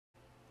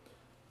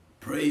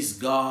Praise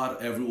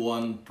God,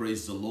 everyone.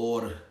 Praise the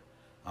Lord.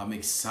 I'm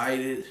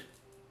excited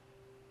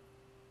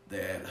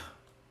that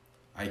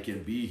I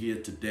can be here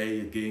today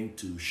again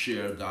to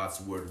share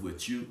God's word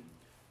with you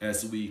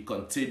as we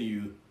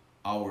continue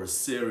our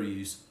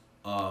series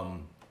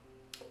operating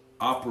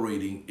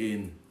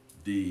in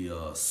the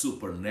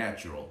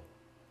supernatural.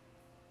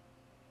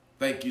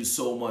 Thank you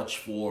so much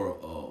for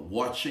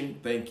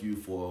watching. Thank you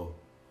for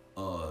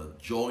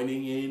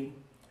joining in.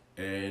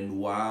 And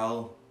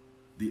while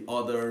the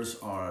others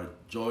are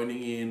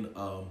joining in,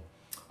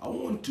 I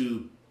want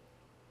to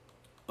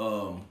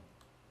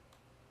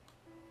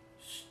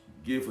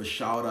give a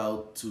shout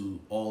out to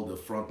all the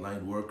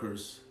frontline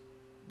workers,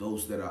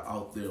 those that are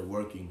out there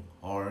working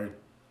hard,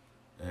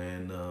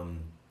 and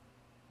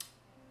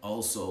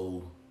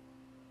also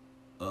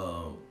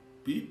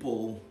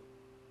people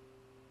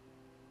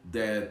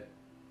that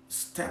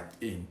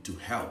stepped in to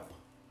help,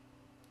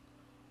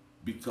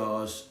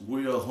 because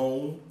we're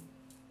home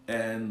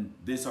and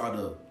these are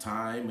the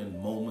time and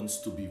moments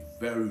to be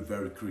very,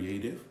 very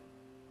creative.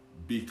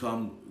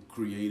 Become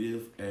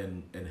creative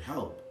and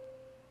help.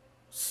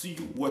 See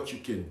what you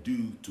can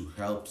do to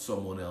help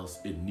someone else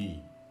in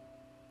need.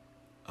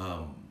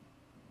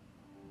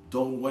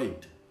 Don't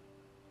wait,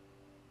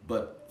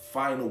 but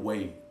find a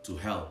way to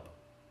help.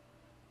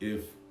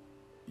 If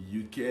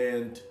you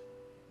can't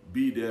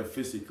be there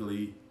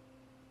physically,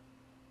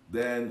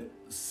 then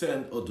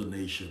send a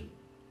donation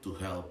to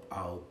help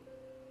out.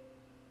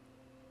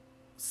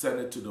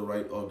 Send it to the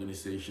right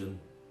organization.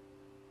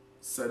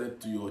 Send it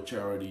to your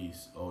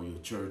charities or your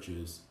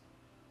churches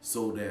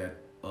so that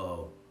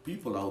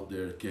people out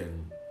there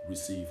can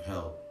receive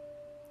help.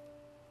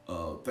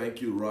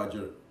 Thank you,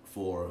 Roger,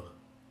 for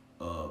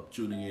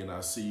tuning in.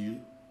 I see you.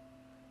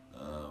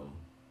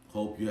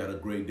 Hope you had a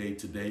great day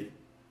today.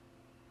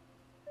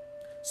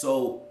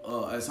 So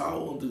as I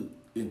want to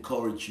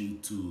encourage you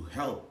to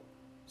help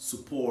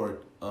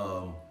support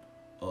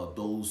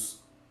those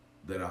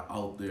that are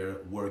out there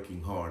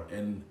working hard.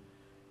 And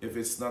if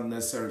it's not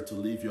necessary to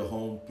leave your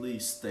home,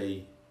 please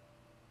stay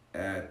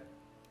at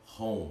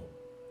home.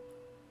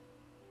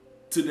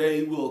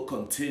 Today we'll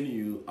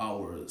continue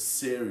our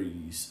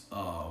series,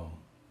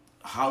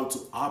 how to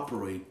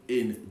operate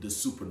in the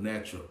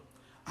supernatural.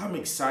 I'm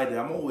excited.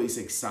 I'm always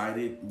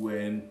excited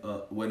when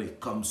it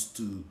comes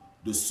to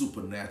the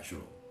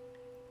supernatural.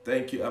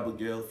 Thank you,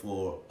 Abigail,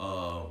 for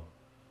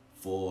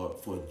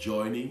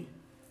joining.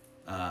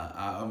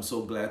 I'm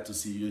so glad to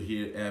see you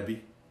here,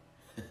 Abby.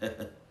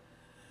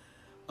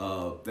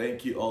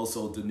 Thank you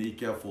also,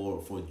 Danica,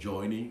 for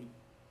joining.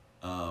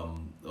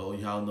 Oh,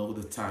 y'all know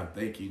the time.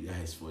 Thank you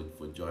guys for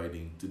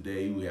joining.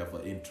 Today we have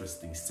an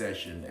interesting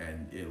session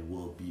and it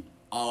will be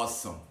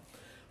awesome.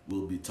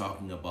 We'll be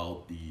talking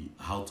about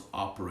how to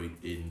operate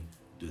in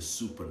the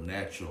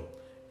supernatural.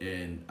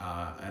 And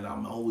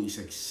I'm always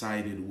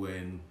excited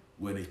when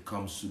it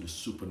comes to the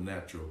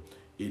supernatural.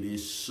 It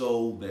is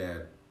so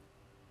that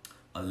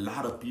a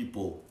lot of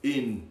people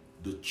in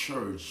the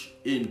church,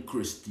 in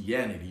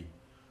Christianity,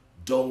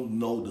 don't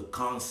know the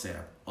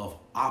concept of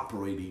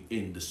operating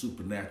in the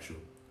supernatural.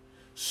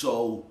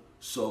 So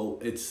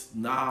it's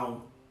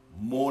now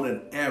more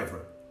than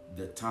ever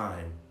the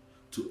time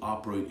to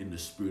operate in the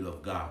Spirit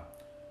of God.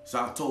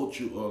 So I told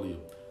you earlier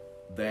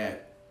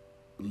that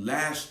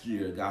last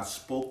year God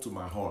spoke to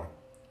my heart.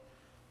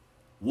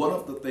 One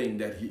of the things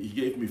that he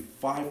gave me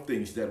 5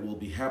 things that will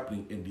be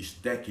happening in this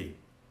decade.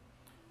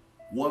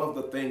 One of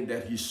the things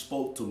that he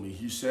spoke to me,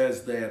 he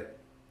says that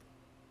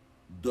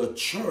the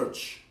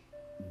church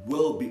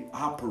will be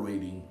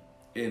operating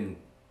in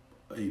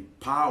a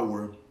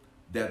power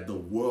that the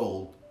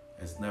world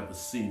has never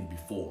seen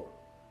before.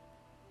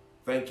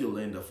 Thank you,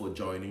 Linda, for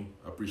joining.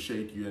 I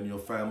appreciate you and your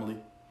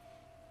family.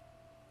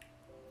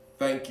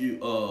 Thank you,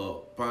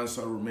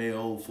 Pansa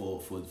Romeo,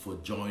 for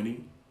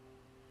joining.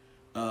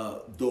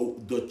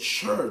 The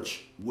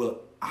church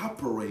will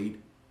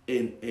operate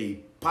in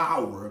a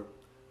power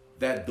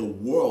that the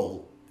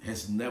world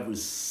has never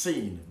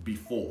seen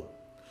before.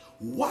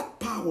 What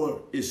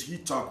power is he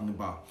talking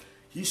about?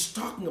 He's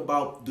talking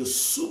about the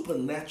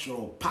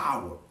supernatural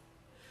power.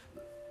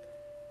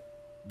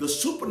 The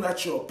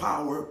supernatural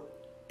power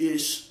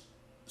is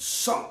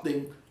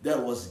something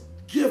that was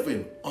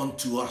given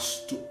unto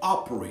us to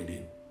operate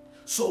in.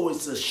 So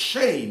it's a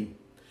shame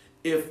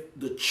if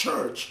the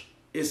church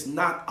is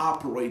not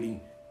operating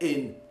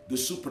in the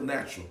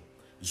supernatural.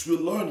 As we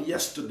learned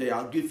yesterday,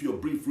 I'll give you a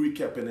brief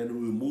recap and then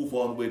we'll move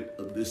on with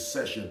this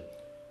session,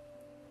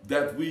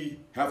 that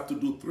we have to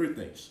do 3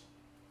 things.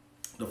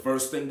 The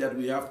first thing that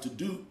we have to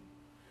do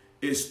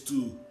is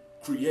to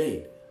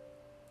create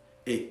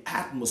an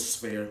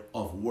atmosphere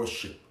of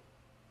worship.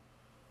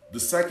 The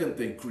second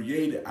thing,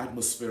 create an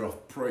atmosphere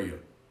of prayer.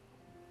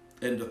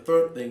 And the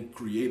third thing,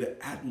 create an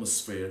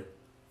atmosphere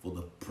for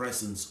the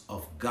presence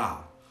of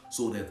God,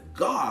 so that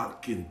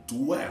God can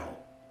dwell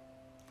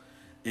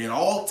in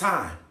all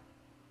time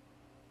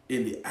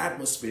in the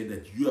atmosphere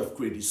that you have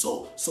created.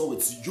 So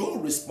it's your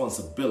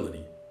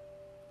responsibility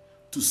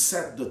to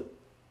set the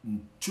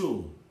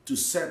tune, to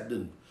set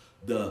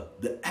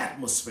the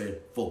atmosphere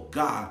for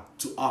God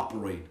to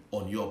operate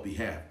on your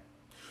behalf.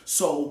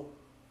 So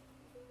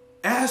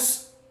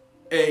as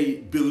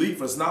a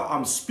believers, now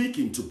I'm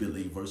speaking to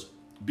believers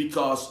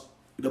because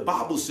the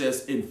Bible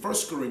says in 1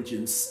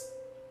 Corinthians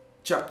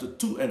chapter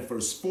 2 and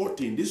verse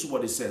 14, this is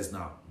what it says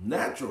now.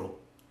 Natural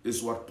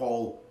is what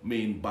Paul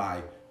means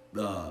by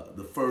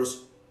the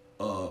first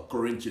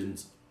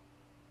Corinthians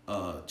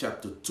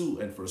chapter 2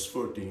 and verse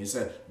 14. He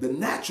said, the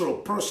natural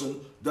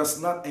person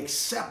does not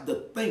accept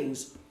the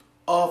things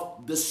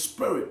of the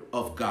Spirit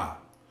of God,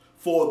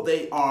 for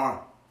they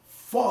are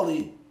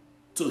folly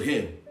to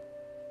him,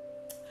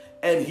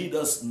 and he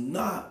is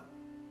not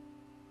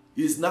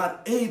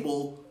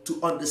able to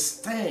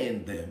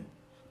understand them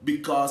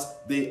because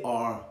they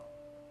are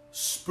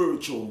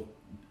spiritually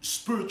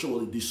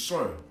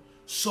discerned.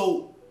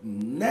 So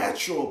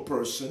natural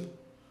person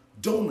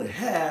don't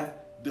have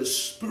the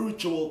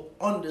spiritual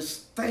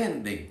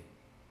understanding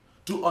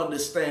to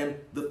understand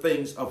the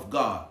things of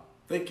God.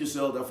 Thank you,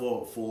 Zelda,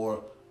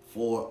 for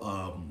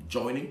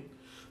joining.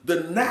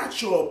 The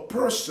natural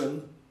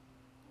person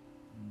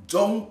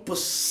don't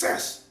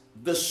possess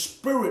the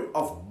Spirit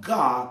of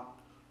God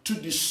to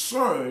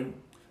discern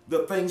the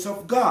things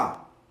of God.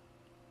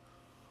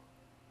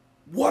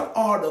 What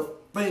are the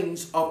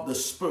things of the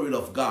Spirit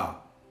of God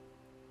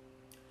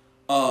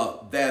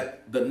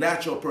that the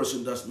natural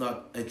person does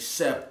not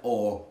accept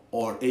or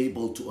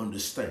able to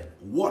understand?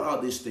 What are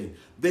these things?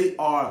 They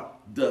are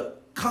the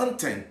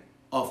content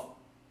of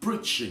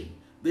preaching.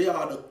 They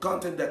are the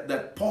content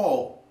that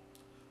Paul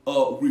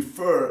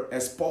refer,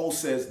 as Paul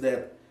says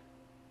that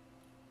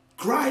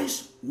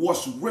Christ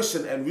was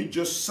risen, and we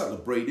just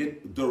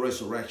celebrated the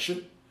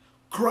resurrection.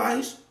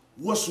 Christ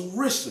was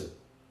risen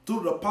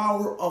through the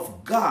power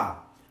of God,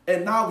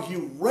 and now he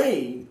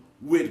reigned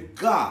with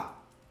God.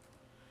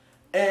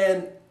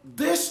 And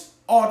these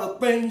are the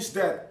things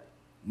that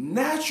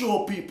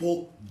natural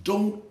people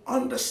don't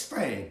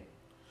understand.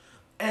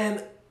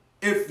 And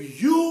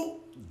if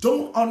you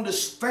don't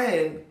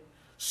understand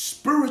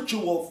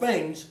spiritual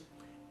things,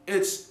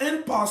 it's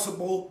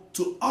impossible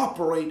to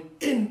operate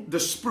in the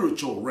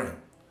spiritual realm.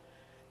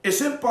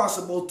 It's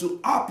impossible to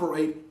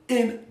operate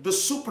in the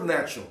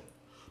supernatural.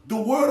 The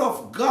word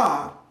of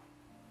God,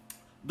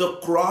 the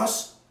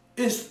cross,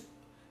 is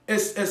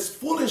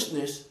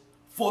foolishness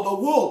for the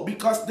world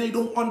because they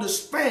don't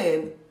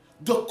understand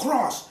the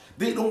cross.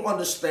 They don't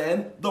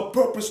understand the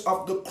purpose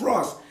of the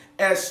cross.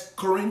 As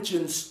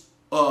Corinthians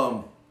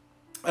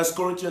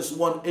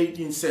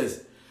 1:18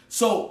 says.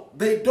 So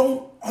they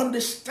don't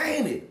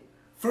understand it.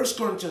 1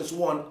 Corinthians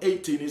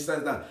 1:18, it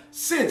says that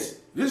since,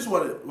 this is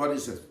what it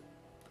says.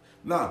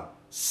 Now,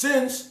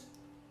 since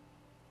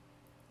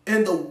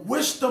in the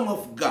wisdom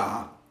of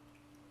God,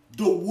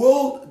 the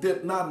world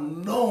did not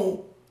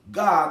know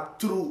God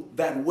through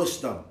that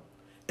wisdom.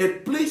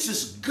 It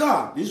pleases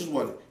God, this is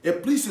what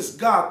it pleases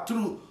God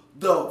through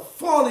the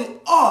folly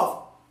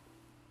of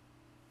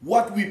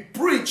what we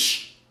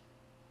preach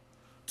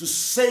to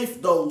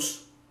save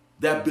those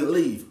that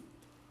believe.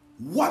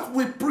 What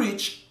we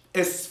preach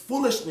is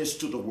foolishness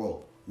to the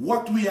world.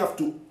 What we have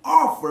to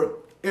offer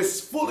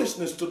is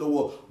foolishness to the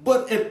world.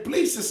 But it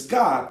pleases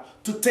God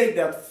to take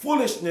that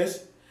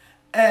foolishness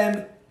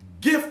and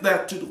give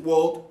that to the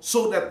world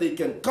so that they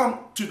can come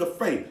to the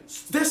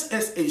faith. This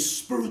is a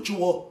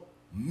spiritual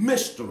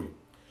mystery.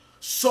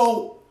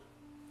 So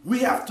we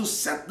have to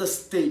set the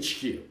stage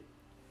here.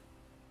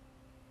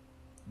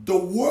 The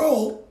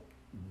world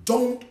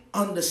don't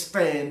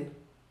understand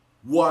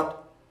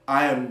what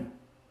I am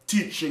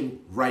teaching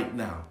right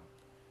now.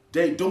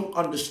 They don't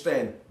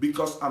understand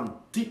because I'm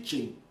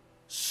teaching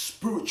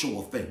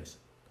spiritual things.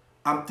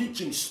 I'm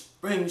teaching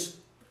things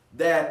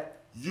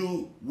that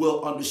you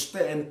will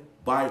understand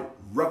by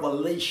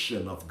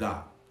revelation of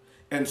God.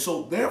 And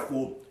so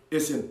therefore,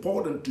 it's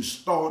important to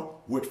start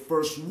with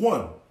verse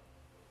 1.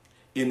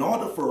 In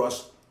order for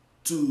us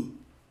to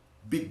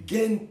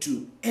begin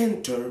to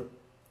enter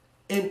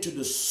into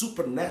the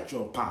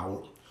supernatural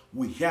power,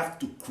 we have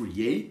to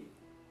create,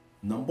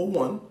 number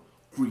one,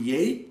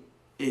 create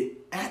an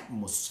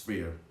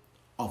atmosphere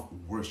of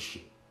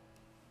worship.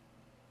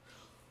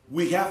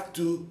 We have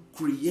to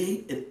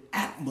create an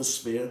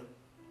atmosphere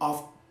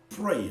of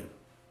prayer.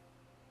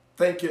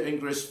 Thank you,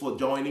 Ingrid, for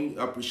joining.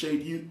 I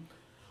appreciate you.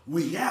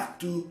 We have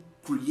to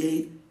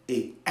create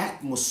an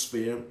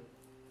atmosphere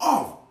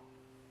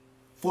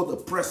for the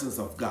presence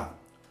of God.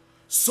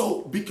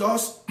 So,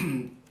 because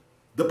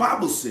the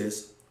Bible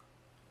says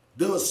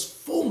there is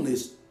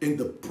fullness in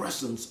the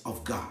presence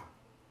of God.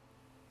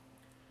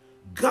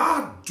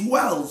 God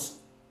dwells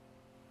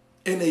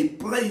in a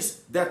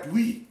place that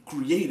we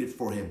created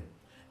for him.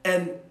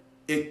 And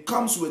it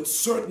comes with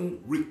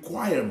certain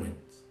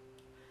requirements.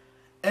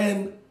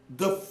 And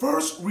the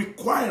first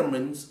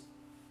requirements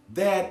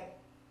that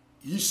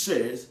he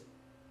says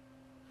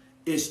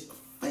is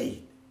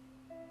faith.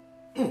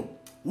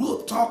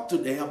 We'll talk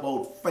today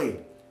about faith,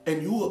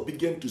 and you will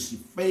begin to see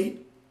faith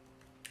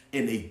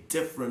in a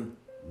different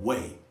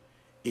way,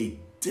 a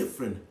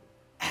different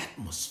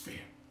atmosphere.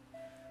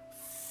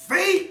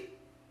 Faith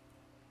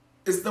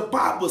is, the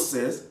Bible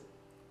says,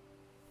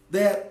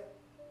 that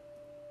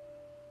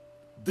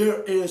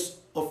there is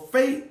a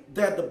faith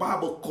that the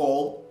Bible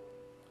called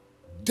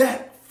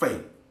dead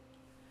faith.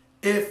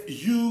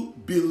 If you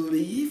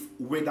believe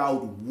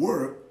without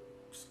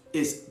works,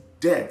 it's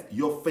dead.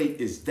 Your faith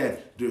is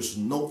dead. There's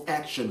no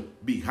action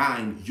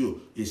behind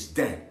you. It's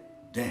dead.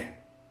 Dead.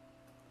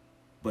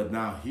 But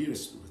now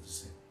here's what it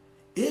says.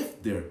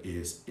 If there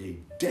is a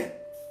dead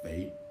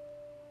faith,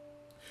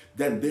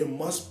 then there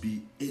must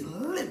be a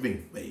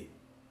living faith.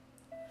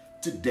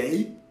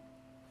 Today,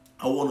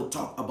 I want to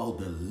talk about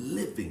the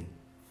living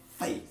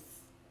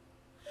faith,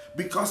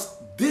 because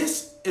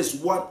this is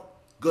what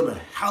gonna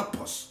help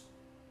us.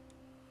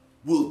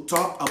 We'll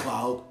talk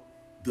about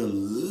the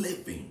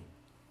living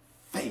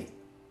faith,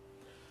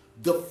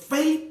 the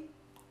faith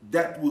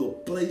that will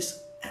place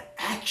an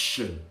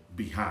action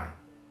behind.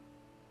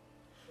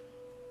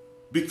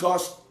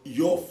 Because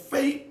your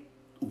faith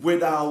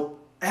without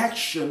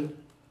action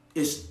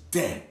is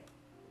dead.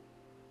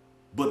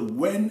 But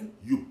when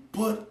you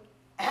put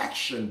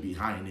action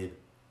behind it,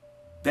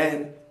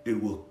 then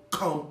it will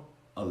come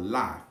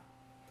alive.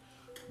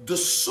 The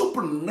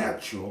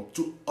supernatural,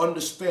 to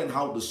understand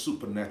how the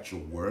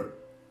supernatural works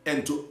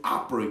and to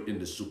operate in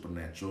the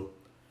supernatural,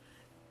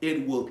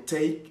 it will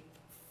take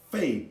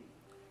faith.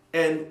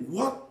 And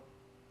what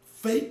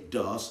faith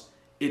does,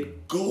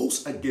 it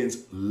goes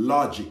against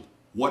logic.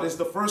 What is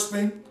the first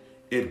thing?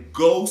 It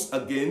goes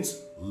against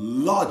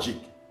logic.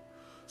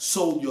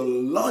 So your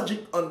logic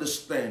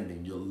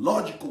understanding, your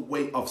logical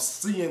way of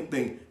seeing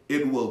things,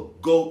 it will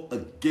go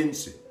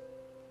against it.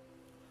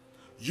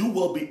 You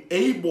will be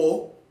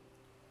able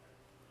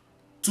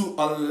to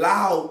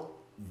allow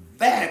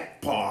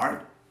that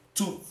part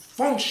to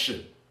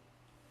function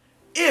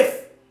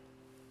if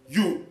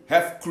you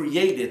have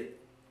created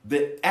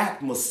the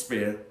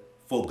atmosphere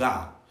for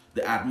God,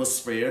 the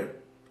atmosphere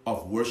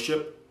of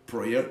worship,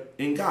 prayer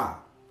in God.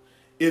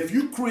 If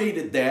you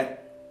created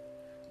that,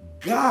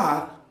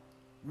 God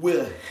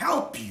will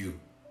help you.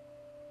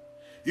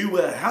 He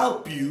will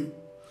help you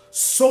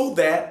so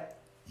that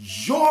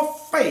your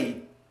faith,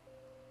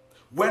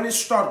 when it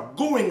starts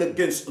going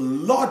against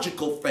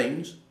logical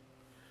things,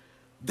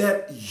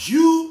 that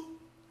you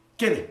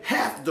can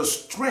have the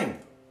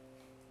strength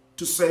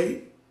to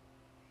say,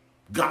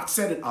 God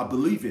said it, I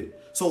believe it.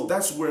 So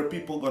that's where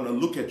people are going to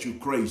look at you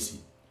crazy.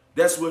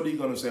 That's where they're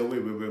going to say,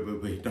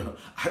 wait. No,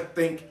 I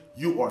think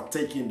you are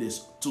taking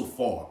this too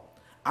far.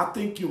 I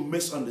think you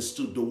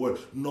misunderstood the word.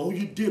 No,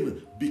 you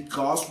didn't.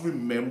 Because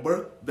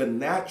remember, the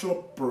natural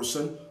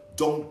person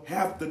don't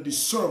have the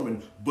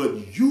discernment,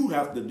 but you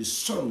have the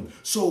discernment.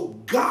 So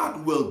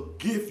God will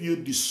give you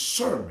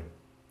discernment.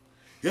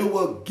 He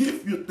will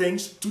give you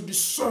things to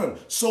discern.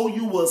 So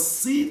you will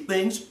see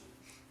things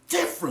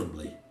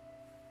differently.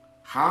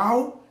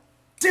 How?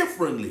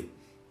 Differently.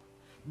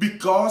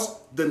 Because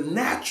the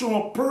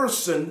natural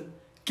person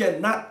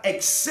cannot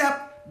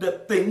accept the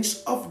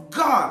things of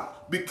God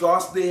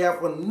because they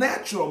have a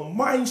natural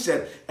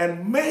mindset.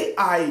 And may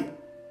I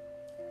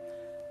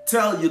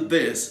tell you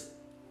this,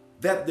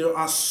 that there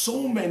are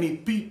so many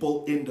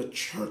people in the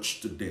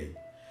church today,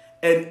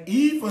 and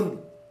even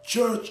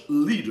church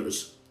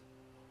leaders,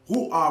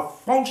 who are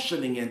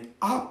functioning and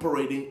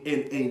operating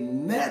in a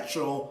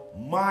natural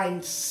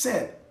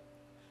mindset.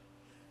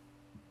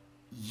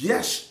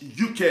 Yes,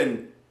 you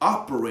can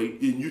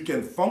operate and you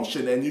can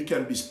function and you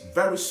can be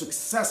very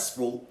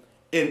successful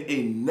in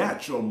a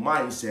natural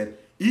mindset,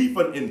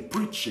 even in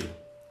preaching.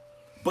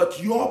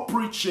 But your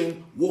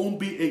preaching won't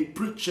be a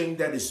preaching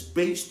that is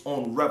based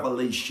on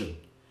revelation.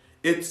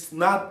 It's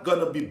not going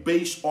to be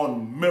based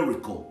on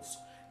miracles.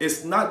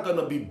 It's not going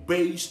to be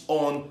based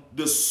on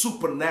the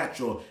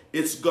supernatural.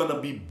 It's going to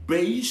be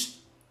based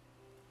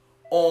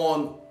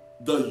on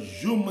the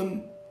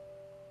human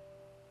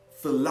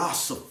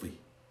philosophy.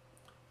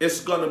 It's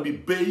going to be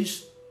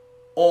based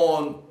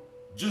on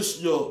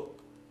just your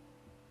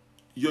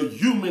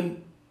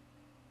human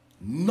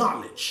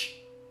knowledge.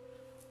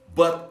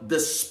 But the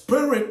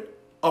spirit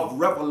of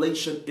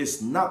revelation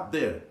is not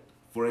there.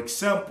 For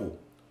example,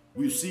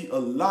 we see a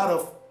lot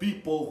of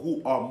people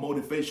who are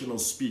motivational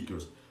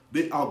speakers.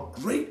 They are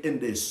great in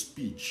their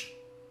speech,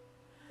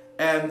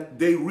 and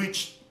they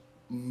reach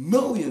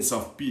millions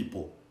of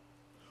people.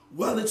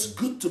 Well, it's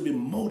good to be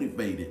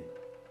motivated.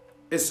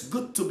 It's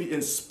good to be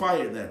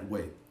inspired that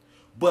way.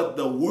 But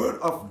the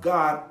Word of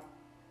God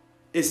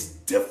is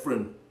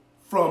different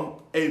from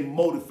a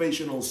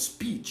motivational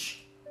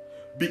speech,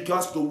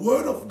 because the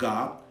Word of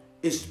God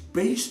is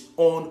based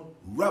on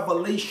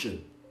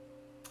revelation.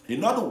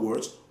 In other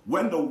words,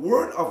 when the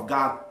Word of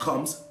God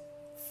comes,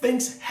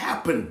 things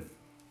happen.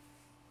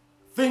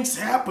 Things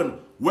happen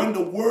when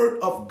the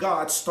Word of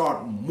God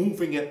starts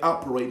moving and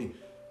operating.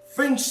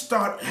 Things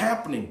start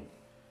happening.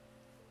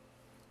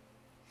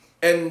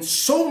 And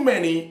so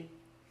many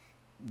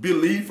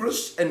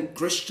believers and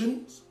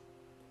Christians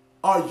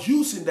are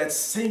using that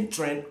same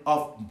trend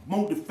of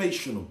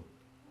motivational.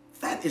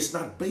 That is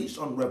not based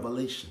on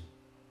revelation.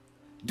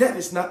 That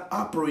is not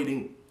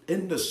operating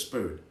in the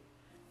Spirit.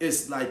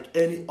 It's like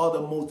any other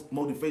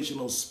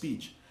motivational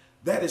speech.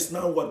 That is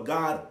not what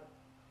God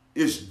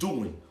is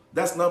doing.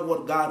 That's not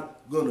what God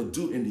going to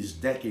do in this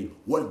decade.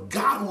 What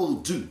God will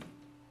do,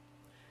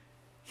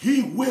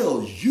 he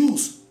will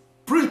use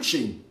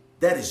preaching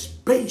that is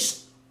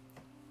based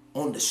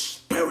on the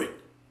Spirit.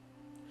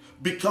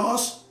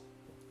 Because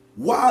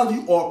while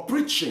you are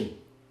preaching,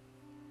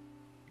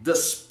 the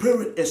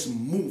Spirit is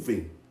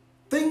moving.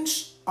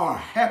 Things are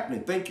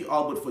happening. Thank you,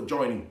 Albert, for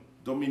joining.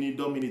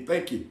 Domini,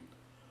 thank you.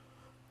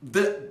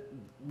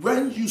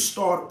 When you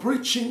start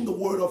preaching the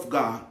word of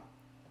God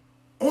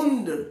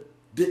under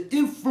the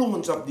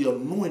influence of the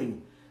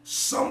anointing,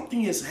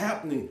 something is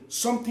happening.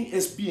 Something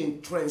is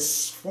being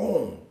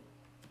transformed.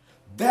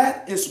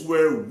 That is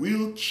where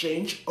real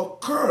change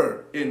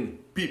occur in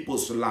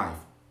people's life.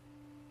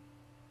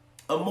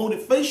 A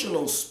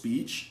motivational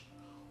speech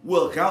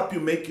will help you,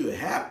 make you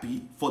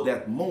happy for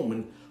that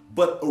moment,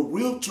 but a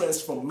real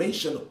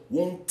transformation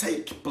won't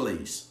take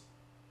place.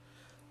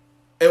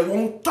 It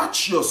won't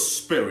touch your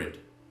spirit.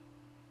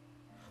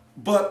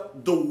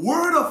 But the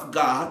word of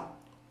God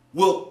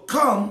will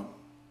come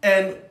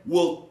and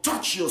will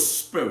touch your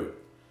spirit,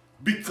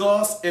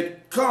 because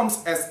it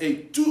comes as a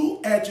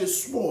two-edged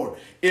sword.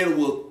 It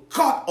will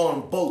cut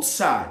on both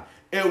sides.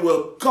 It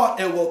will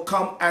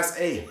come as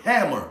a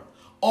hammer,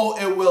 or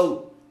it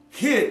will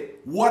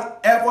hit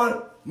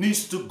whatever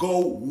needs to go,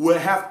 will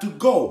have to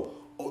go.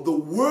 The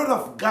word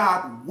of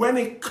God, when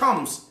it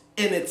comes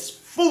in its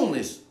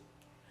fullness,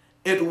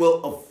 it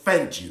will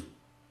offend you.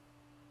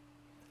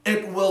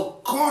 It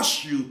will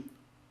cause you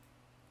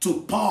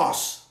to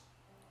pause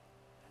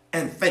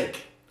and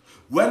think.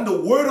 When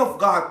the word of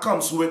God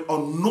comes with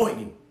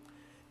anointing,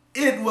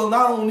 it will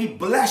not only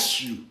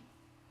bless you,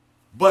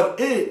 but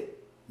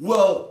it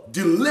will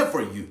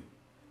deliver you.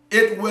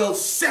 It will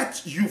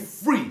set you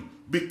free,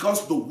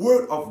 because the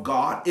word of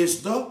God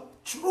is the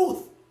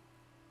truth.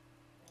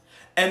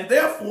 And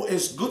therefore,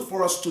 it's good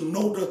for us to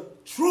know the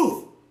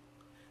truth.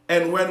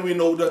 And when we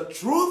know the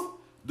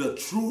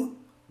truth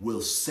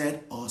will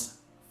set us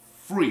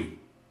free.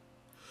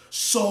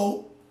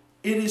 So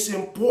it is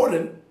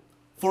important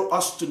for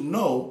us to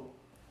know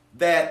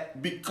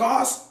that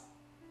because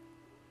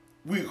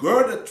we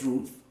heard the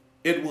truth,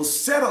 it will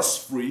set us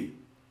free.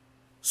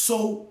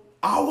 So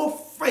our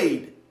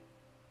faith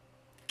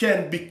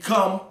can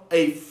become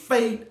a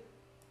faith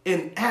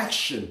in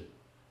action,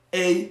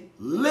 a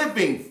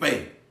living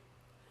faith.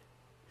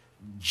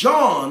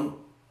 John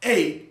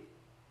 8,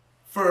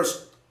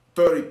 verse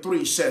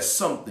 33 says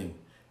something.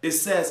 It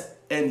says,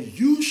 and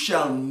you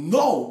shall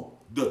know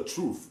the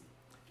truth,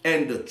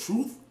 and the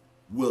truth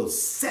will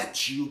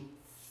set you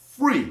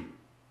free.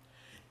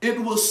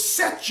 It will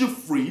set you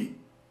free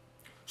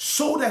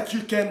so that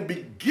you can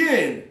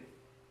begin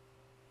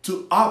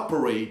to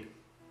operate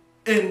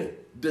in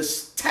the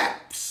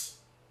steps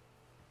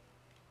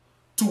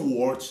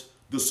towards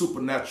the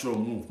supernatural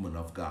movement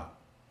of God.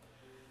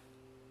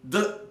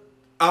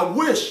 I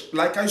wish,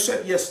 like I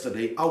said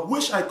yesterday, I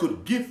wish I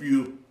could give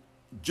you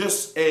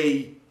just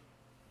a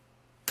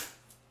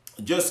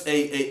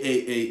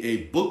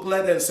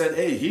booklet and said,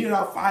 hey, here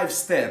are 5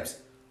 steps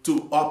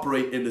to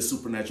operate in the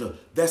supernatural.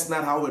 That's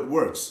not how it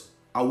works.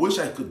 I wish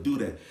I could do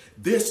that.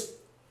 This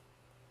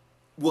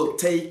will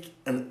take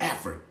an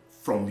effort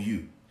from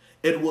you.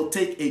 It will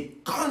take a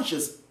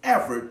conscious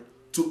effort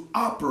to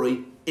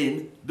operate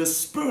in the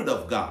Spirit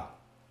of God.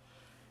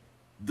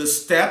 The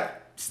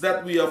steps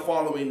that we are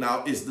following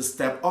now is the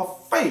step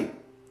of faith.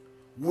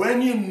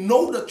 When you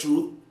know the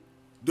truth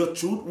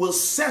will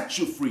set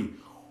you free.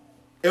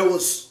 It will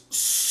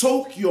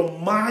soak your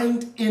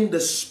mind in the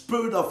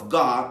Spirit of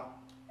God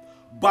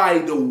by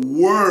the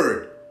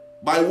word.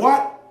 By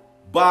what?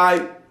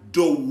 By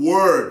the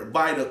word.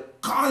 By the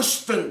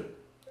constant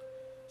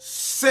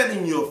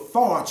setting your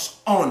thoughts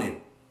on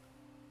it.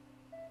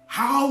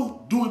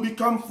 How do we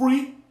become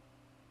free?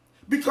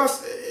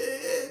 Because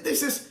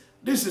this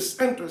is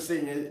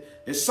interesting.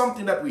 It's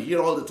something that we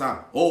hear all the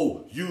time.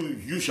 Oh,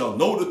 you shall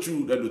know the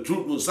truth, and the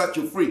truth will set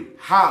you free.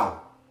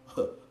 How?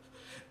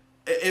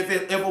 If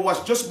it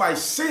was just by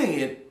saying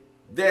it,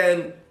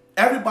 then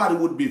everybody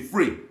would be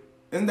free.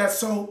 Isn't that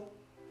so?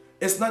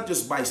 It's not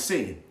just by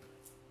saying it.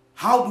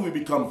 How do we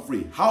become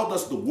free? How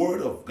does the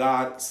word of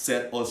God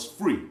set us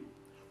free?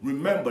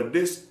 Remember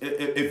this,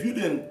 if you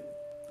didn't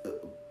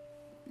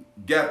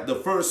get the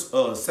first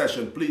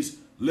session, please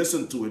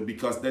listen to it,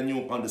 because then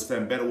you'll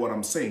understand better what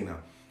I'm saying now.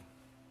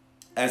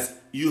 As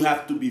you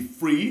have to be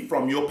free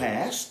from your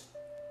past.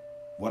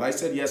 What I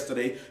said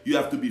yesterday, you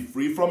have to be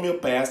free from your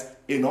past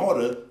in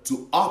order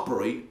to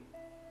operate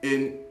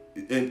in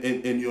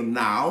your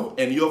now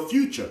and your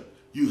future.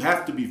 You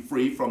have to be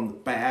free from the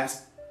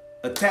past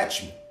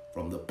attachment,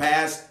 from the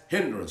past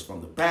hindrance, from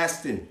the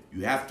past thing.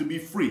 You have to be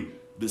free.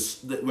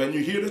 When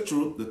you hear the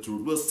truth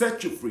will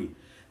set you free.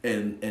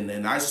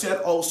 And I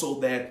said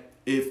also that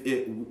if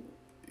you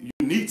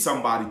need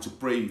somebody to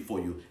pray for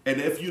you,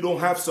 and if you don't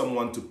have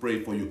someone to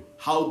pray for you,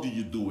 how do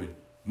you do it?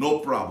 No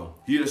problem.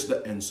 Here's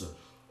the answer.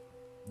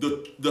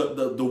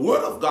 The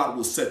word of God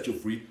will set you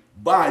free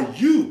by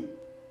you.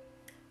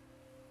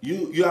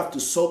 You have to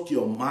soak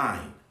your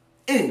mind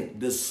in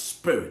the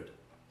Spirit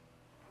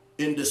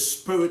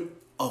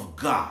of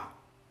God.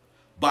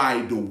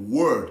 by the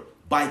word,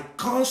 by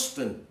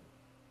constant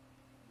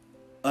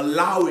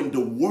allowing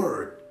the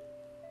word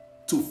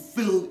to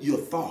fill your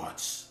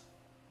thoughts.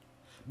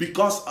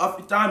 Because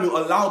every time you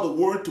allow the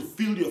word to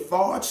fill your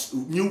thoughts,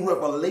 new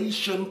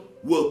revelation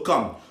will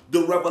come.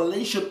 The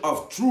revelation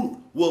of truth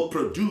will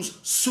produce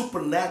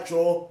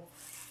supernatural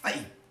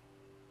faith.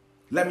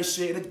 Let me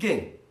say it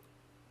again.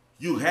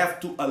 You have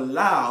to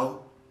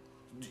allow,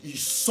 you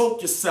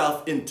soak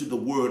yourself into the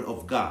word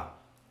of God,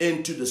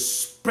 into the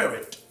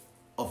spirit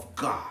of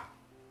God.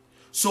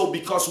 So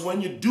because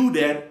when you do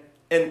that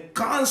and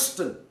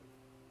constant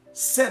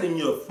setting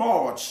your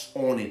thoughts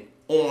on it,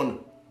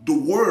 on the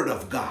word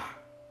of God,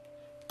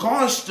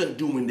 constant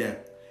doing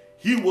that,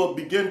 he will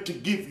begin to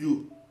give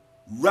you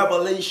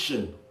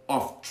revelation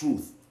of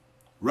truth.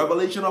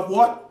 Revelation of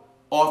what?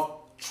 Of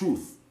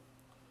truth.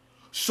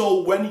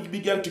 So when he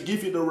begin to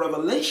give you the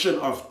revelation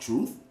of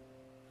truth,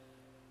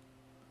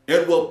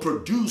 it will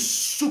produce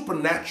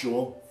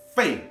supernatural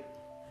faith.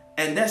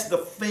 And that's the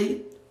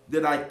faith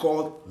that I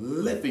call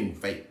living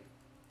faith.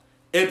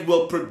 It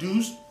will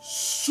produce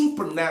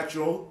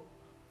supernatural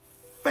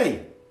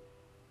faith.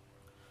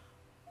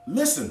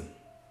 Listen,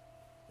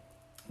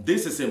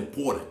 this is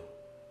important.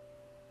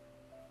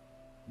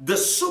 The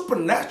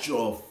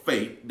supernatural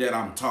faith that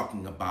I'm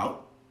talking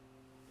about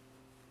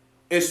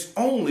is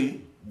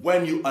only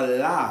when you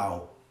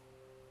allow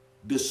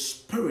the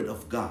Spirit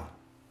of God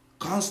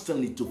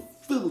constantly to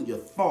fill your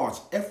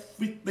thoughts.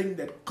 Everything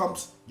that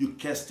comes, you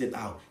cast it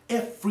out.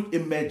 Every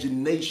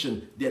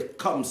imagination that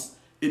comes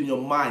in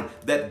your mind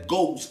that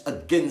goes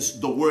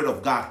against the word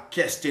of God,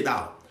 cast it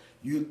out.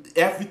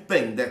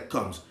 Everything that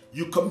comes,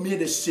 you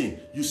commit a sin,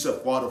 you say,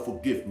 Father,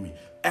 forgive me.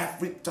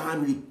 Every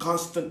time you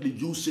constantly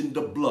using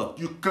the blood,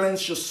 you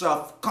cleanse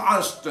yourself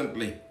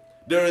constantly.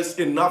 There is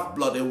enough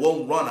blood, it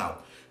won't run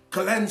out.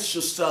 Cleanse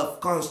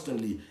yourself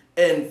constantly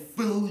and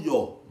fill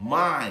your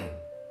mind,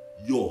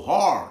 your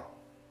heart,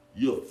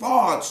 your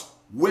thoughts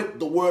with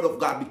the word of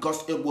God,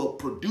 because it will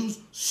produce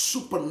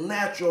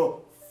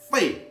supernatural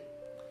faith.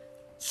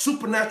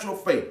 Supernatural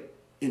faith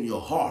in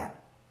your heart.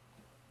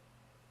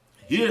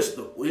 Here's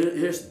the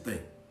thing.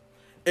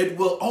 It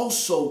will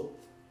also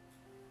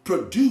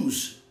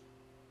produce,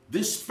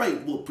 this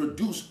faith will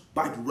produce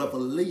by the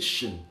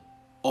revelation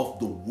of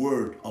the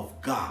word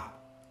of God.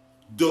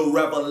 The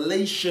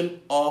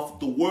revelation of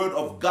the word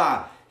of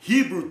God.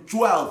 Hebrew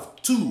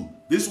 12:2.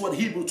 This is what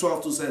Hebrew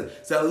 12:2 says.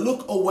 It says,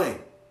 look away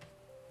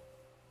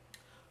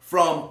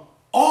from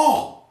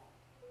all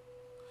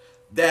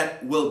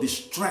that will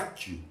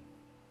distract you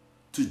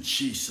to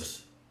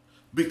Jesus.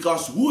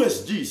 Because who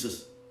is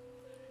Jesus?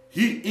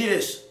 He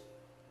is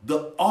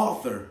the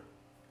author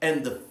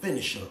and the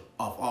finisher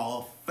of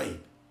our faith.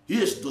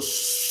 He is the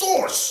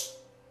source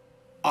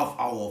of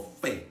our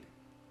faith.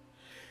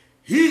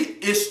 He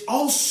is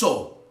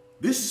also,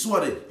 this is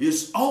what it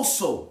is,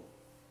 also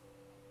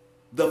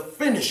the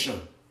finisher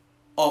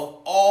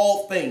of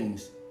all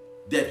things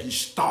that he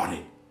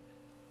started.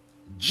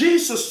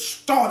 Jesus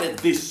started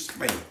this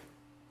faith,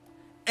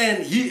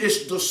 and he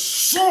is the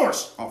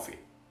source of it.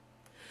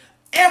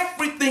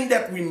 Everything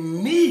that we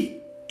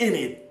need in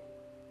it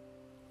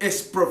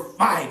is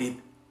provided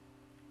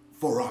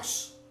for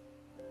us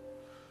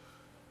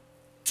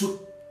to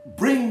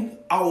bring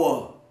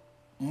our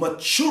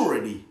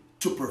maturity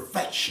to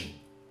perfection,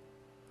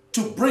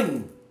 to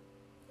bring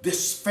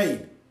this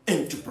faith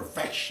into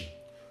perfection,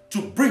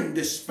 to bring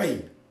this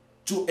faith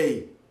to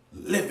a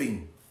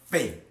living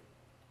faith.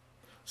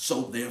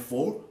 So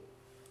therefore,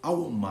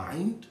 our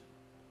mind,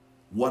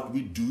 what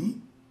we do,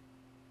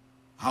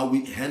 how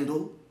we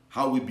handle,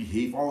 how we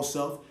behave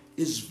ourselves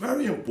is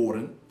very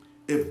important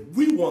if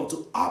we want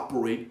to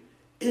operate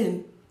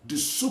in the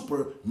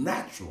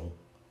supernatural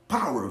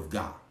power of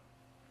God.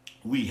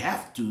 We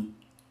have to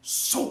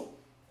soak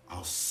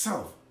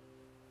ourselves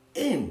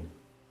in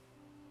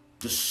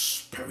the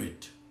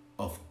Spirit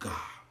of God.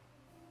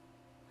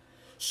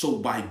 So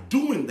by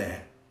doing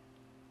that,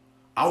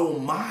 our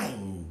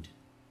mind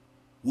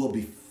will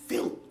be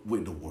filled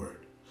with the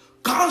word.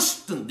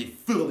 Constantly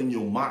filling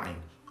your mind,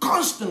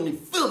 constantly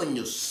filling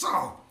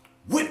yourself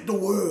with the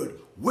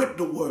word, with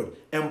the word.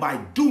 And by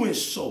doing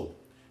so,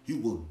 he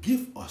will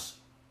give us,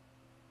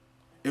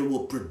 it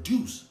will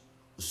produce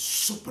a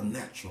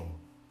supernatural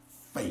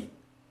faith.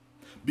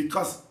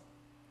 Because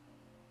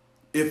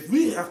if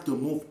we have to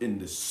move in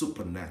the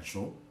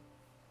supernatural,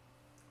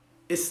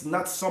 it's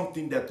not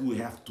something that we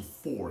have to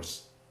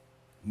force.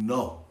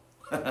 No.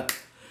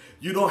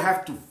 You don't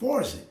have to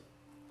force it.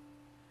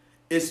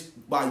 It's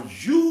by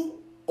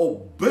you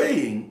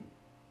obeying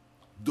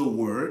the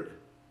word,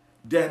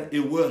 then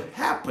it will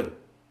happen.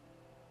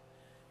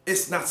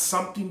 It's not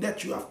something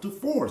that you have to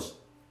force.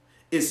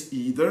 It's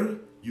either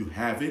you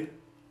have it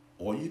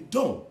or you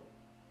don't.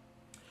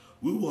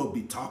 We will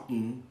be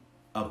talking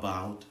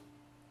about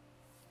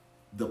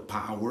the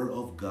power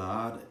of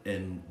God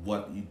and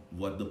what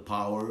the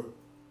power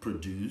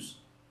produce.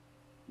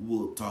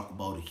 We'll talk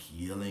about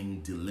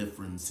healing,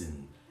 deliverance,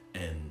 and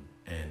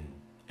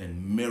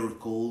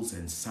miracles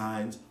and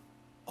signs.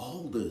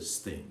 All those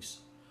things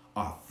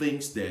are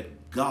things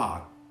that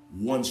God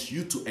wants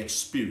you to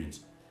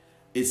experience.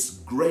 It's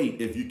great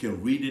if you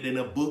can read it in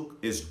a book.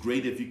 It's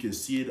great if you can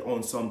see it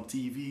on some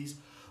TVs.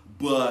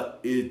 But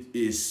it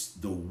is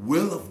the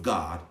will of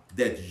God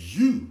that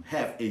you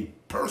have a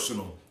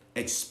personal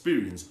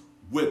experience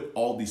with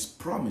all these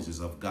promises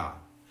of God.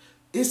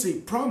 It's a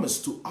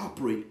promise to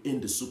operate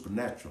in the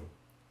supernatural.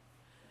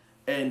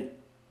 And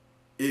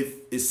if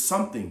it's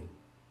something,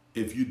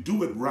 if you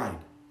do it right,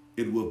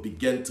 it will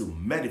begin to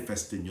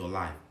manifest in your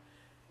life.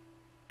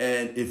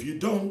 And if you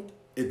don't,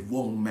 it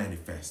won't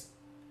manifest.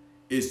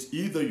 It's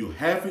either you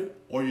have it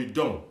or you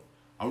don't.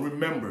 I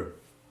remember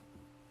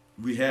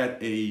we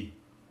had a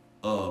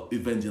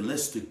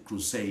evangelistic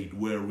crusade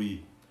where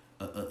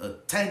a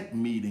tent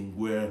meeting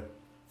where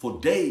for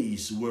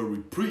days where we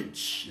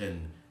preach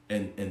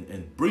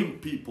and bring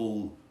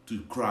people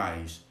to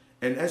Christ.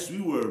 And as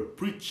we were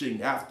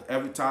preaching, after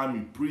every time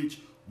we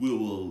preach, we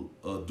will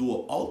do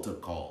an altar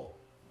call,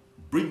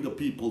 bring the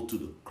people to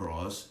the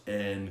cross,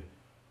 and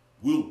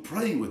we'll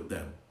pray with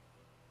them.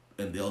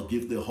 And they'll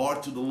give their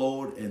heart to the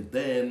Lord, and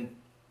then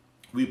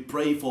we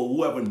pray for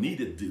whoever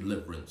needed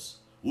deliverance,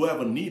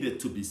 whoever needed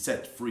to be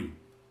set free.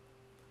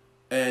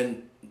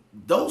 And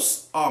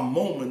those are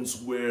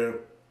moments where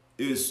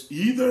it's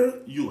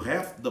either you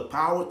have the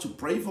power to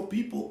pray for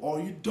people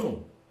or you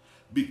don't,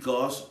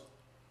 because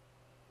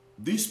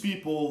these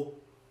people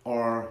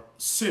are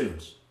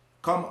sinners.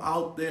 Come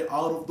out there,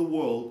 out of the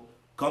world,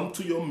 come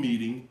to your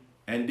meeting,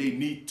 and they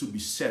need to be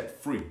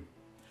set free.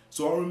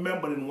 So I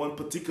remember in one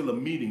particular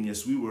meeting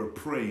as we were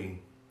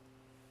praying,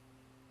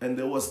 and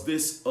there was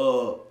this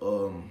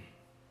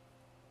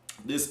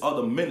this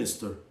other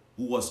minister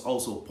who was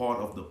also part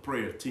of the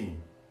prayer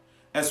team.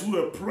 As we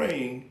were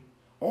praying,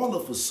 all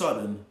of a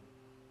sudden,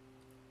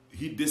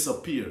 he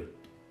disappeared.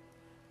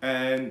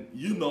 And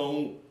you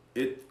know,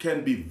 it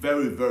can be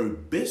very, very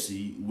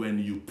busy when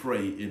you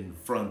pray in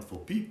front for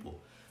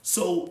people.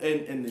 So,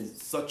 and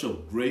it's such a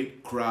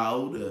great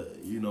crowd,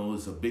 you know,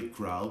 it's a big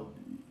crowd.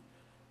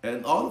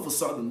 And all of a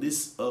sudden,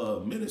 this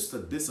minister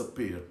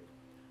disappeared.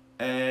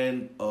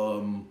 And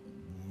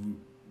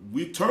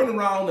we turned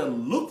around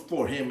and looked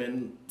for him,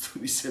 and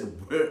we said,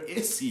 where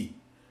is he?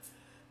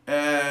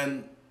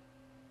 And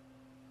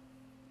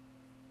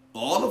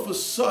all of a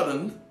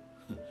sudden,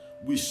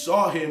 we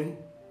saw him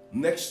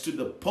next to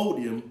the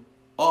podium,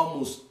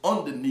 almost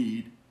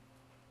underneath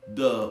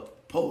the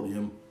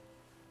podium,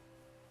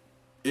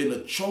 in a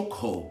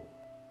chokehold.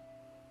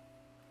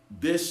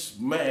 This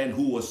man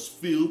who was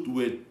filled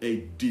with a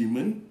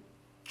demon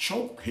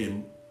choked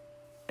him,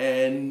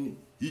 and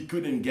he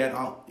couldn't get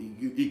out.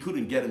 He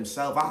couldn't get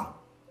himself out.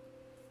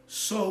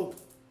 So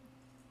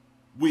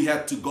we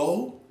had to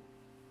go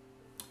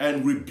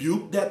and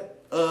rebuke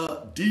that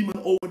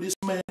demon over this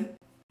man,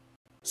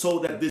 so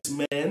that this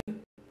man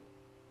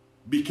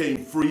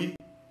became free,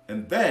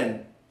 and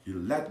then he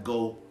let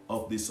go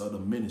of this other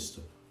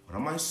minister. What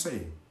am I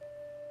saying?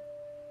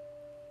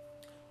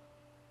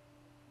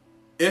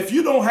 If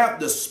you don't have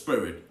the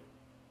Spirit,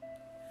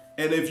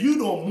 and if you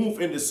don't move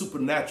in the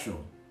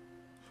supernatural,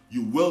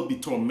 you will be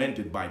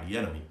tormented by the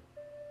enemy.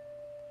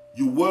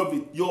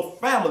 Your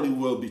family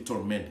will be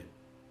tormented.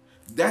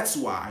 That's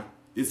why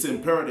it's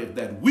imperative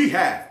that we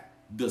have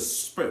the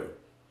Spirit,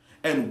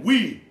 and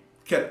we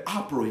can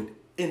operate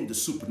in the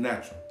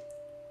supernatural.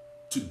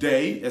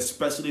 Today,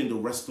 especially in the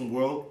Western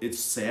world, it's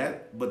sad,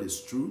 but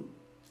it's true.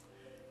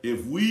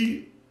 If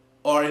we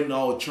are in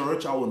our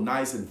church, our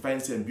nice and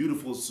fancy and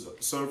beautiful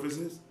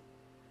services,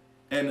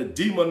 and a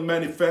demon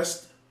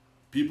manifests,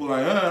 people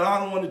are like, I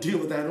don't want to deal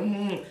with that. I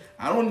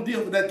don't want to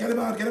deal with that. Get him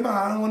out, get him out.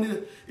 I don't want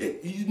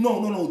to.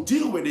 No,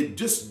 deal with it.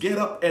 Just get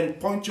up and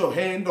point your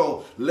hand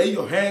or lay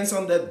your hands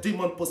on that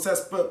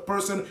demon-possessed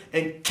person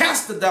and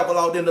cast the devil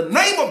out in the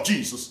name of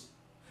Jesus,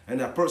 and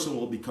that person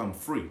will become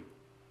free.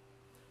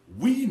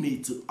 We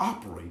need to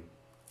operate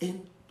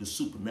in the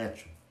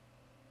supernatural.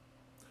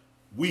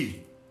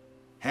 We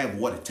have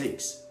what it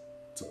takes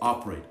to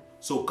operate.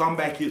 So come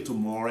back here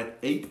tomorrow at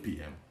 8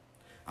 p.m.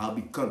 I'll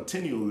be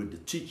continuing with the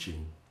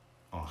teaching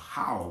on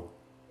how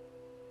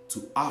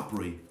to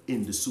operate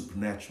in the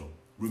supernatural.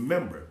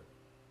 Remember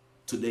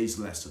today's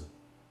lesson.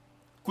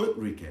 Quick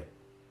recap.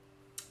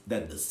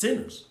 That the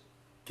sinners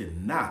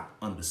cannot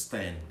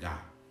understand God.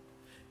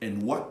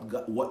 And what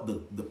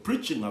the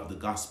preaching of the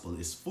gospel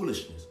is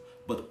foolishness.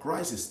 But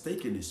Christ is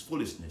taking his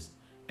foolishness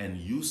and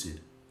use it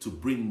to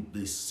bring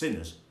these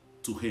sinners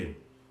to him.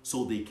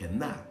 So they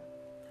cannot.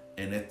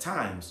 And at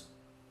times,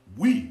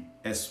 we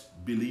as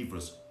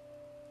believers,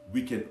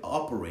 we can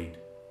operate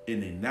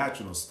in a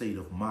natural state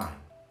of mind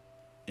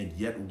and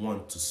yet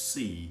want to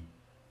see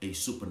a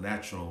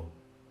supernatural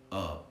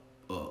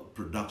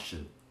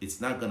production. It's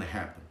not going to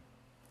happen.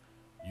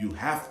 You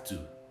have to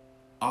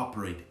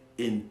operate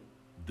in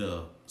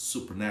the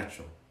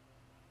supernatural.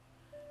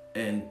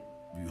 And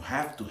you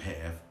have to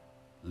have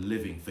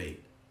living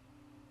faith.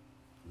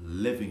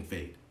 Living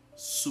faith.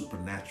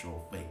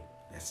 Supernatural faith.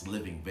 That's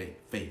living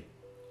faith.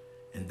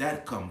 And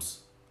that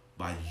comes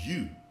by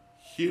you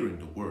hearing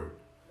the word.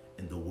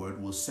 And the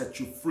word will set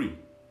you free.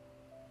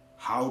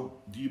 How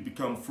do you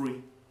become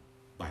free?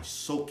 by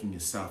soaking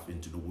yourself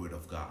into the Word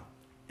of God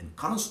and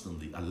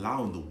constantly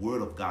allowing the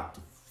Word of God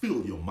to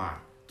fill your mind,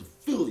 to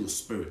fill your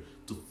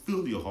spirit, to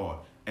fill your heart,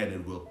 and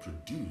it will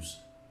produce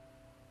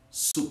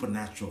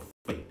supernatural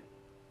faith.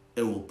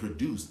 It will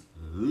produce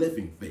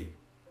living faith,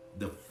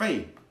 the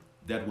faith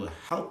that will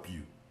help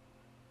you.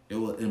 It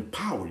will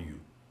empower you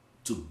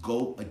to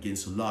go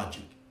against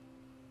logic,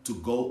 to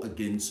go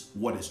against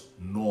what is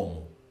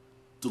normal,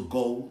 to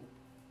go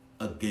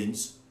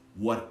against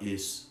what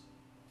is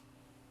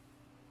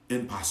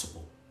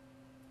impossible.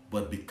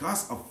 But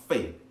because of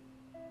faith,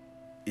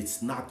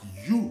 it's not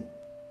you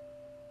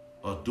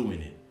are doing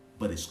it,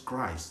 but it's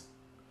Christ.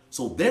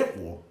 So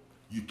therefore,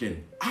 you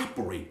can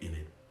operate in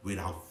it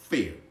without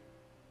fear,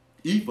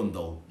 even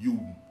though you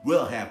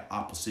will have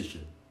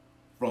opposition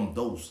from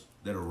those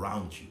that are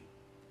around you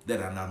that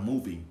are not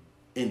moving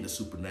in the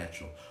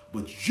supernatural.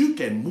 But you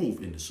can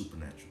move in the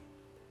supernatural,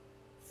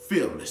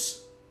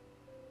 fearless,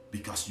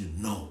 because you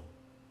know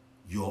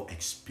your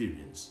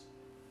experience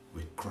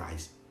with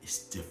Christ is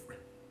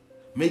different.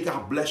 May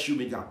God bless you.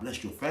 May God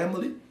bless your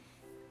family.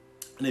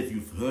 And if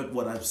you've heard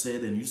what I've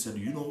said and you said,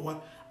 you know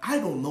what, I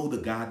don't know the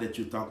God that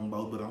you're talking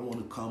about, but I want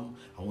to come.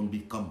 I want to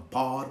become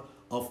part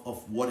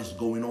of what is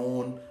going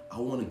on. I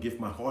want to give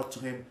my heart to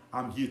him.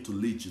 I'm here to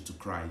lead you to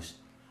Christ.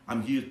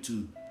 I'm here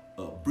to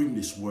bring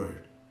this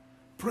word.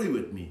 Pray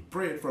with me.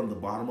 Pray it from the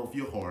bottom of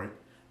your heart,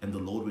 and the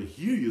Lord will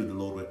hear you. The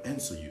Lord will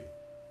answer you.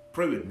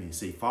 Pray with me.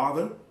 Say,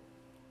 Father,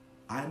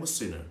 I am a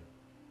sinner,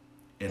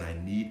 and I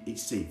need a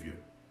Savior.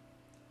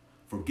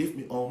 Forgive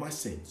me all my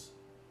sins,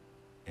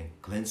 and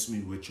cleanse me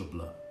with your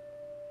blood.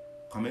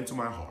 Come into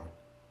my heart.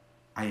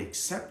 I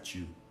accept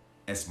you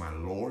as my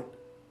Lord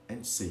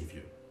and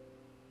Savior.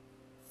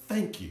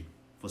 Thank you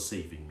for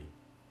saving me.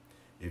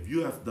 If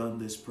you have done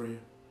this prayer,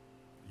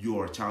 you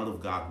are a child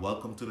of God.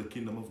 Welcome to the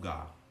kingdom of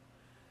God.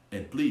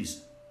 And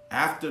please,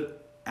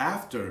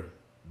 after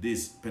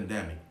this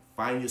pandemic,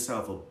 find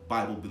yourself a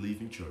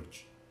Bible-believing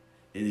church.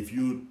 And if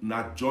you're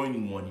not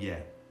joining one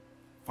yet,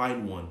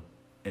 find one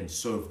and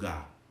serve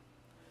God.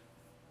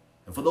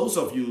 And for those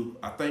of you,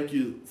 I thank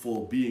you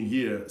for being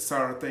here.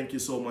 Sarah, thank you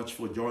so much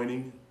for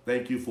joining.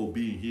 Thank you for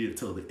being here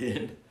till the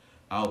end.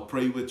 I'll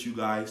pray with you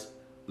guys.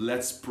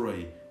 Let's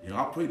pray. And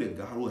I pray that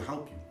God will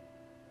help you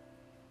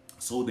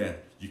so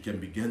that you can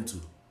begin to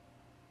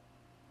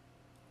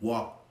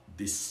walk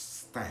these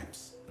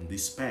steps and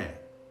this path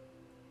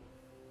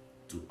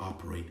to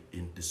operate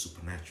in the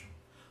supernatural.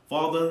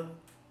 Father,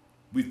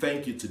 we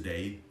thank you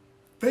today.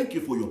 Thank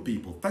you for your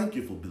people. Thank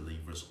you for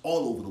believers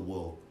all over the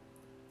world.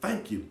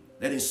 Thank you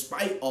that in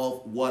spite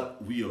of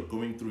what we are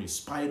going through, in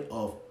spite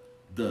of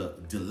the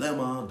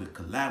dilemma, the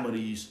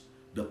calamities,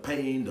 the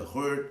pain, the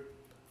hurt,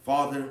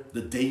 Father,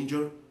 the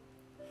danger,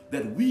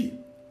 that we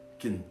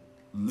can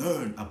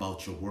learn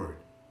about your word.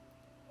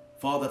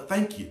 Father,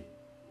 thank you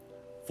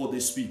for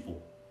these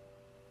people.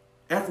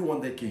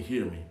 Everyone that can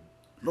hear me,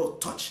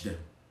 Lord, touch them.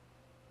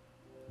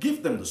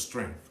 Give them the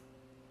strength,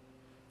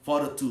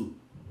 Father, to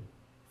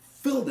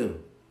fill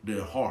them,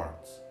 their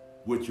hearts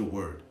with your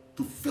word,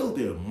 to fill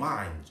their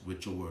minds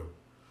with your word,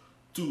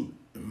 to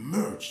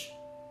emerge,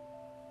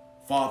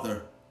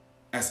 Father,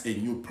 as a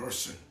new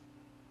person.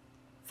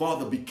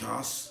 Father,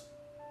 because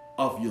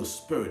of your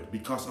spirit,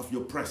 because of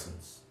your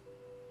presence.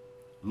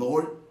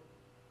 Lord,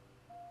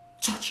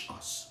 touch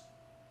us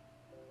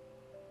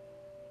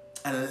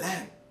and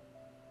let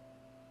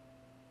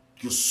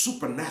your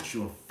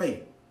supernatural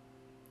faith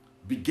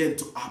begin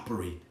to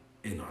operate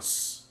in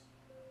us.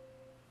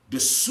 The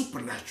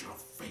supernatural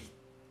faith.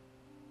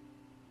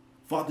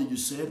 Father, you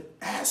said,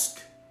 ask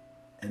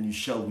and you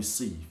shall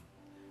receive.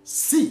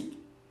 Seek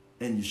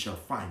and you shall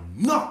find.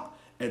 Knock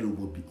and it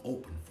will be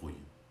open for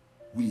you.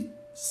 We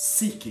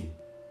seeking,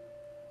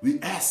 we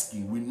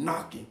asking, we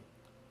knocking.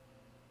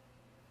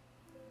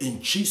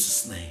 In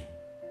Jesus' name.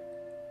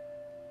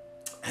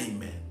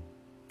 Amen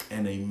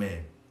and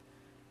amen.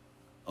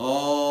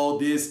 Oh,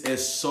 this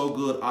is so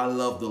good. I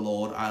love the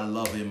Lord. I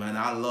love him. And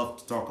I love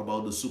to talk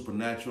about the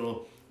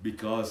supernatural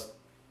because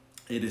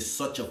it is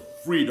such a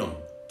freedom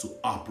to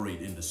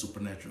operate in the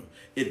supernatural.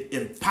 It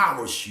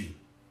empowers you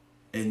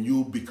and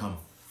you become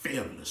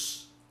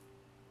fearless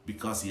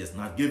because he has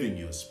not given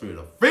you a spirit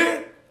of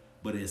fear,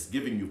 but he has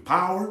given you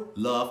power,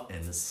 love,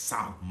 and a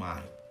sound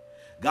mind.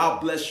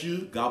 God bless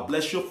you. God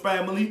bless your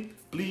family.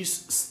 Please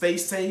stay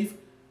safe.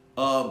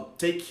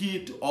 Take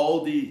heed to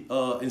all the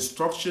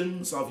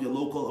instructions of your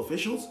local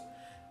officials.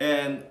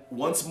 And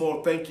once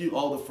more, thank you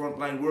all the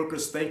frontline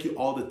workers. Thank you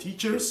all the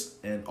teachers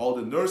and all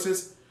the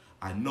nurses.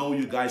 I know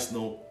you guys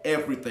know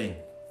everything.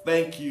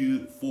 Thank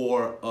you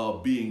for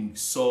being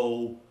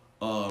so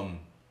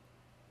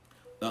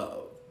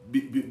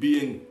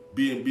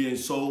being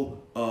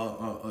so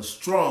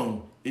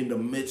strong in the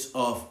midst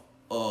of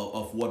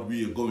what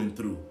we are going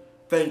through.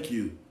 Thank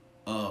you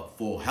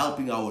for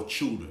helping our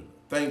children.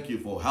 Thank you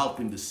for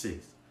helping the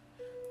sick.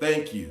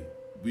 Thank you.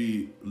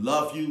 We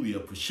love you, we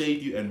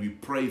appreciate you, and we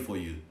pray for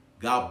you.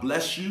 God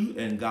bless you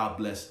and God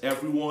bless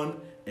everyone.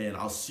 And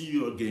I'll see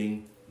you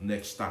again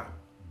next time.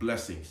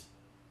 Blessings.